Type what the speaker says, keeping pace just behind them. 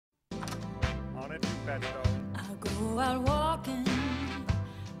on it, Petstone. I go out walking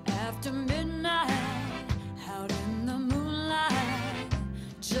after midnight, out in the moonlight,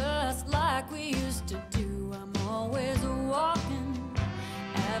 just like we used to do. I'm always walking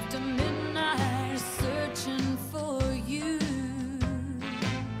after midnight, searching for you.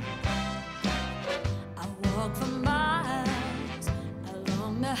 I walk for miles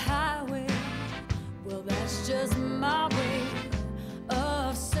along the highway. Well, that's just my way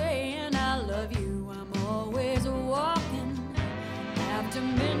of saying I love you. I'm always walking after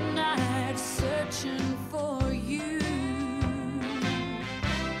midnight, searching for you.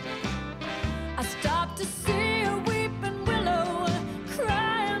 I stopped to see a weeping willow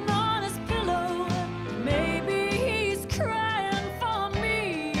crying on his pillow. Maybe he's crying for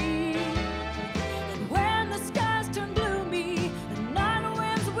me. And when the skies turn gloomy, the night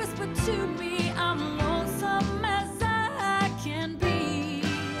winds whisper to me, I'm lonesome as I can be.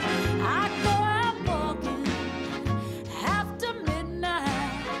 I go out walking after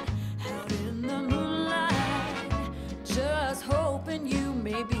midnight, out in the moonlight, just hoping you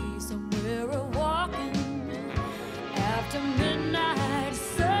may be somewhere walking after midnight.